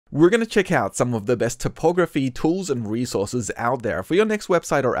We're going to check out some of the best typography tools and resources out there for your next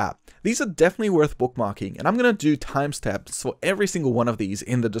website or app. These are definitely worth bookmarking, and I'm going to do timestamps for every single one of these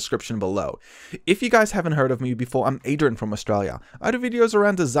in the description below. If you guys haven't heard of me before, I'm Adrian from Australia. I do videos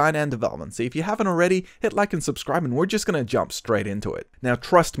around design and development, so if you haven't already, hit like and subscribe, and we're just going to jump straight into it. Now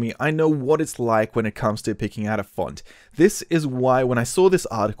trust me, I know what it's like when it comes to picking out a font. This is why when I saw this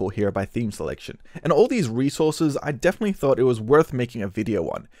article here by ThemeSelection, and all these resources, I definitely thought it was worth making a video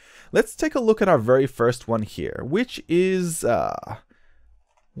on. Let's take a look at our very first one here, which is,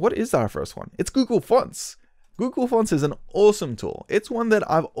 what is our first one? It's Google Fonts. Google Fonts is an awesome tool. It's one that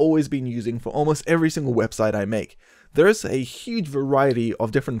I've always been using for almost every single website I make. There's a huge variety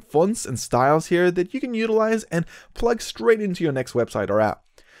of different fonts and styles here that you can utilize and plug straight into your next website or app.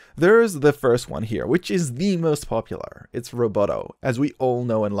 There's the first one here, which is the most popular. It's Roboto, as we all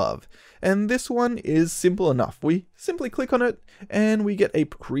know and love. And this one is simple enough. We simply click on it and we get a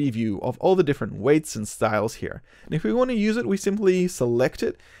preview of all the different weights and styles here. And if we want to use it, we simply select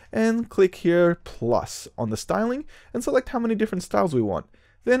it and click here plus on the styling and select how many different styles we want.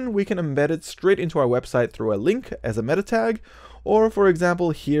 Then we can embed it straight into our website through a link as a meta tag, or for example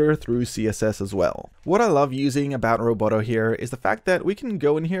here through CSS as well. What I love using about Roboto here is the fact that we can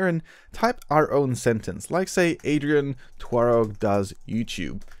go in here and type our own sentence, like say Adrian Twarog does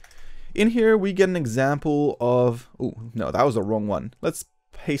YouTube. In here we get an example of, oh no, that was the wrong one. Let's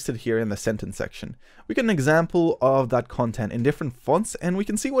paste it here in the sentence section. We get an example of that content in different fonts and we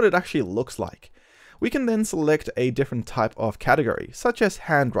can see what it actually looks like. We can then select a different type of category, such as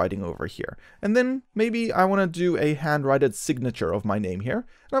handwriting over here. And then maybe I want to do a handwritten signature of my name here,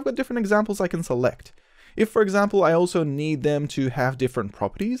 and I've got different examples I can select. If, for example, I also need them to have different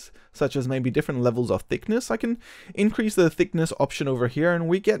properties, such as maybe different levels of thickness, I can increase the thickness option over here, and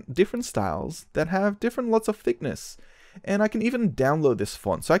we get different styles that have different lots of thickness. And I can even download this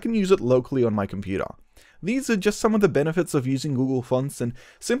font, so I can use it locally on my computer. These are just some of the benefits of using Google Fonts, and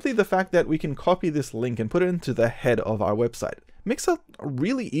simply the fact that we can copy this link and put it into the head of our website makes it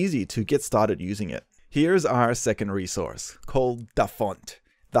really easy to get started using it. Here's our second resource called Dafont.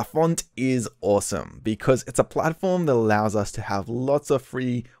 Dafont is awesome because it's a platform that allows us to have lots of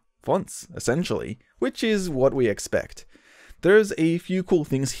free fonts, essentially, which is what we expect. There's a few cool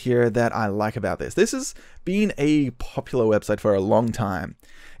things here that I like about this. This has been a popular website for a long time.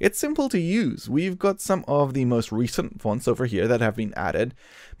 It's simple to use. We've got some of the most recent fonts over here that have been added,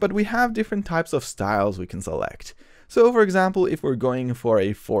 but we have different types of styles we can select. So for example, if we're going for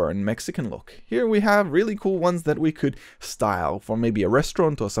a foreign Mexican look, here we have really cool ones that we could style for maybe a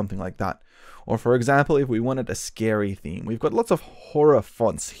restaurant or something like that. Or for example, if we wanted a scary theme, we've got lots of horror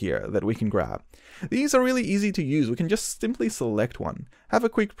fonts here that we can grab. These are really easy to use. We can just simply select one, have a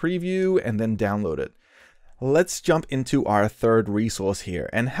quick preview, and then download it. Let's jump into our third resource here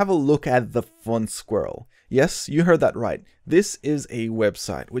and have a look at the Fontsquirrel. Yes, you heard that right. This is a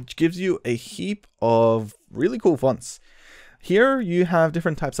website which gives you a heap of really cool fonts. Here you have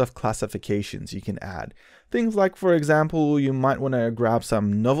different types of classifications you can add. Things like, for example, you might want to grab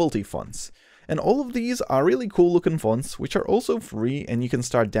some novelty fonts. And all of these are really cool looking fonts, which are also free and you can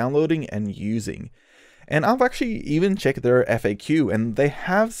start downloading and using. And I've actually even checked their FAQ, and they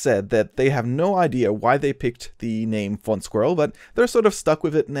have said that they have no idea why they picked the name Fontsquirrel, but they're sort of stuck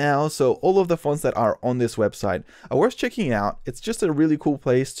with it now, so all of the fonts that are on this website are worth checking out. It's just a really cool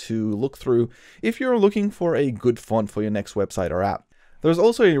place to look through if you're looking for a good font for your next website or app. There's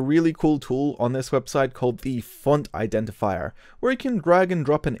also a really cool tool on this website called the Font Identifier, where you can drag and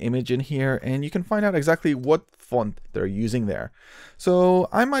drop an image in here and you can find out exactly what font they're using there. So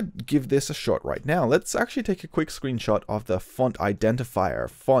I might give this a shot right now. Let's actually take a quick screenshot of the Font Identifier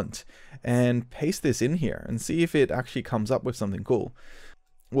font and paste this in here and see if it actually comes up with something cool.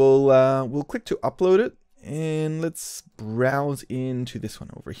 We'll click to upload it. And let's browse into this one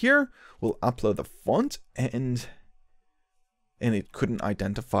over here. We'll upload the font and it couldn't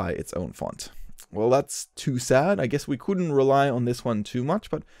identify its own font. Well, that's too sad. I guess we couldn't rely on this one too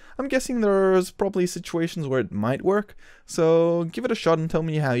much, but I'm guessing there's probably situations where it might work. So give it a shot and tell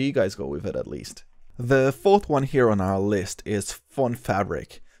me how you guys go with it at least. The fourth one here on our list is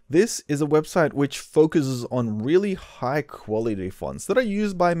Fontfabric. This is a website which focuses on really high quality fonts that are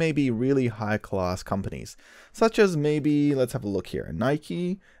used by maybe really high class companies, such as maybe, let's have a look here,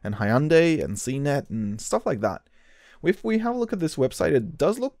 Nike and Hyundai and CNET and stuff like that. If we have a look at this website, it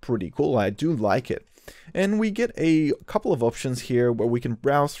does look pretty cool. I do like it. And we get a couple of options here where we can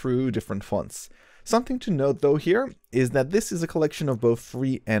browse through different fonts. Something to note though here is that this is a collection of both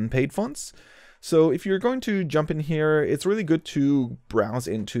free and paid fonts. So if you're going to jump in here, it's really good to browse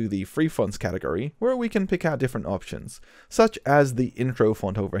into the free fonts category, where we can pick out different options, such as the intro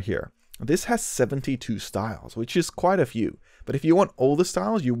font over here. This has 72 styles, which is quite a few. But if you want all the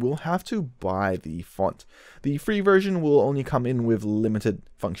styles, you will have to buy the font. The free version will only come in with limited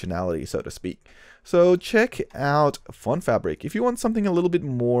functionality, so to speak. So check out Fontfabric if you want something a little bit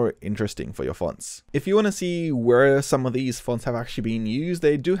more interesting for your fonts. If you want to see where some of these fonts have actually been used,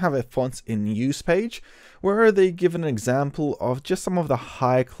 they do have a fonts in use page where they give an example of just some of the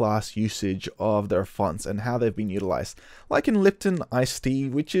high class usage of their fonts and how they've been utilized. Like in Lipton iced tea,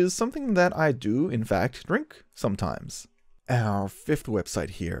 which is something that I do in fact drink sometimes. Our fifth website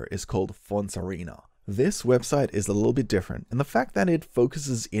here is called Fonts Arena. This website is a little bit different in the fact that it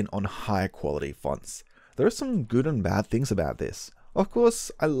focuses in on high quality fonts. There are some good and bad things about this. Of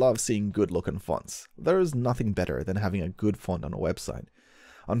course, I love seeing good looking fonts. There is nothing better than having a good font on a website.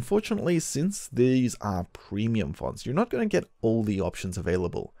 Unfortunately, since these are premium fonts, you're not going to get all the options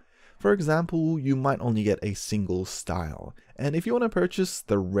available. For example, you might only get a single style, and if you want to purchase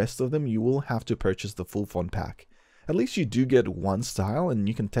the rest of them, you will have to purchase the full font pack. At least you do get one style and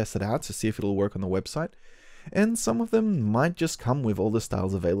you can test it out to see if it'll work on the website. And some of them might just come with all the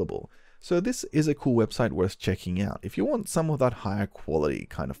styles available. So this is a cool website worth checking out if you want some of that higher quality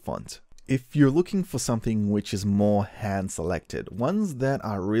kind of font. If you're looking for something which is more hand selected, ones that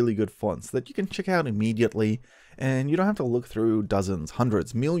are really good fonts that you can check out immediately and you don't have to look through dozens,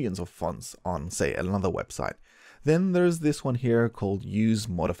 hundreds, millions of fonts on, say, another website, then there's this one here called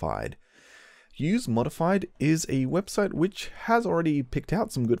Usemodify. Usemodify is a website which has already picked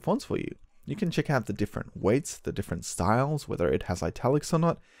out some good fonts for you. You can check out the different weights, the different styles, whether it has italics or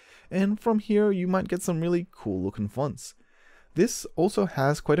not, and from here you might get some really cool looking fonts. This also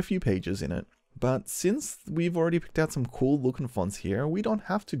has quite a few pages in it, but since we've already picked out some cool looking fonts here, we don't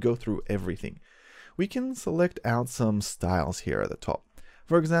have to go through everything. We can select out some styles here at the top.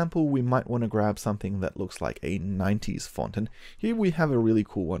 For example, we might want to grab something that looks like a 90s font, and here we have a really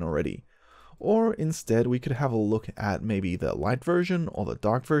cool one already. Or instead, we could have a look at maybe the light version or the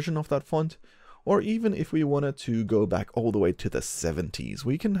dark version of that font. Or even if we wanted to go back all the way to the 70s,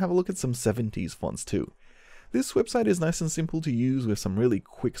 we can have a look at some 70s fonts too. This website is nice and simple to use with some really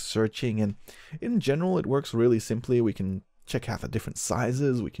quick searching, and in general it works really simply. We can check out the different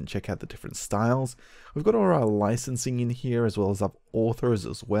sizes, we can check out the different styles. We've got all our licensing in here as well as our authors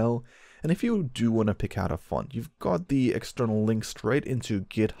as well. And if you do want to pick out a font, you've got the external link straight into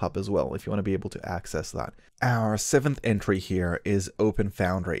GitHub as well if you want to be able to access that. Our seventh entry here is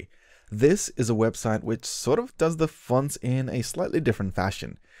Open-foundry. This is a website which sort of does the fonts in a slightly different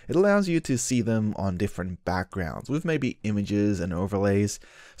fashion. It allows you to see them on different backgrounds with maybe images and overlays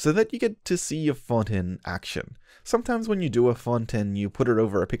so that you get to see your font in action. Sometimes when you do a font and you put it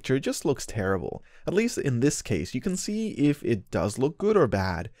over a picture, it just looks terrible. At least in this case, you can see if it does look good or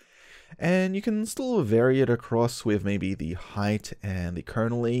bad. And you can still vary it across with maybe the height and the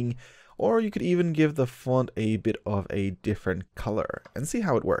kerneling, or you could even give the font a bit of a different color and see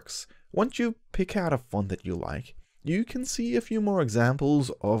how it works. Once you pick out a font that you like, you can see a few more examples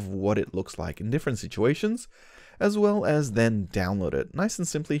of what it looks like in different situations, as well as then download it nice and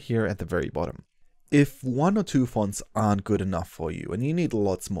simply here at the very bottom. If one or two fonts aren't good enough for you and you need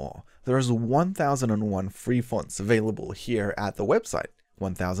lots more, there's 1001 free fonts available here at the website.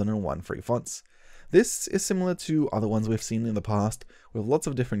 1001 free fonts. This is similar to other ones we've seen in the past, with lots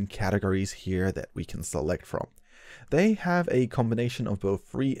of different categories here that we can select from. They have a combination of both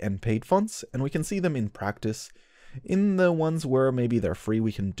free and paid fonts, and we can see them in practice. In the ones where maybe they're free,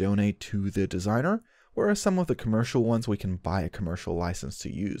 we can donate to the designer, whereas some of the commercial ones we can buy a commercial license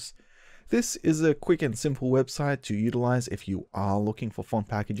to use. This is a quick and simple website to utilize if you are looking for font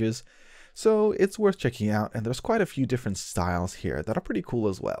packages. So it's worth checking out, and there's quite a few different styles here that are pretty cool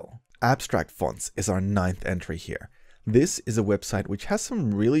as well. Abstractfonts is our ninth entry here. This is a website which has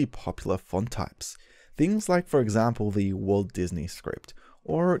some really popular font types. Things like, for example, the Walt Disney script,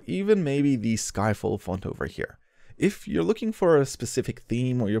 or even maybe the Skyfall font over here. If you're looking for a specific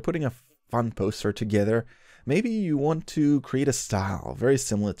theme or you're putting a fun poster together, maybe you want to create a style very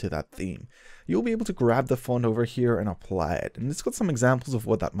similar to that theme. You'll be able to grab the font over here and apply it, and it's got some examples of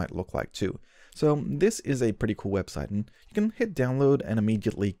what that might look like too. So this is a pretty cool website, and you can hit download and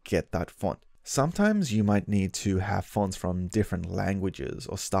immediately get that font. Sometimes you might need to have fonts from different languages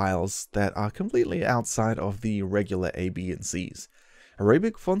or styles that are completely outside of the regular A, B, and C's.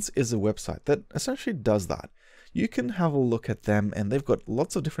 Arabicfonts is a website that essentially does that. You can have a look at them, and they've got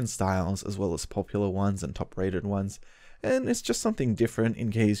lots of different styles as well as popular ones and top rated ones. And it's just something different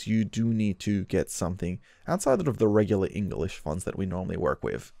in case you do need to get something outside of the regular English fonts that we normally work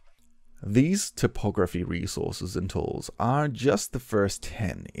with. These typography resources and tools are just the first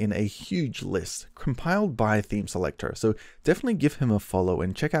 10 in a huge list compiled by ThemeSelector, so definitely give him a follow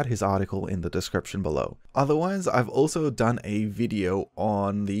and check out his article in the description below. Otherwise, I've also done a video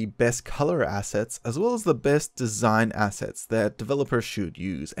on the best color assets as well as the best design assets that developers should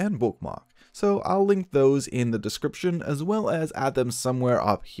use and bookmark. So I'll link those in the description as well as add them somewhere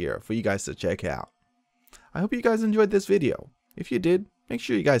up here for you guys to check out. I hope you guys enjoyed this video. If you did, make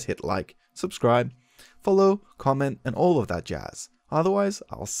sure you guys hit like, subscribe, follow, comment, and all of that jazz. Otherwise,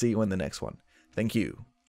 I'll see you in the next one. Thank you.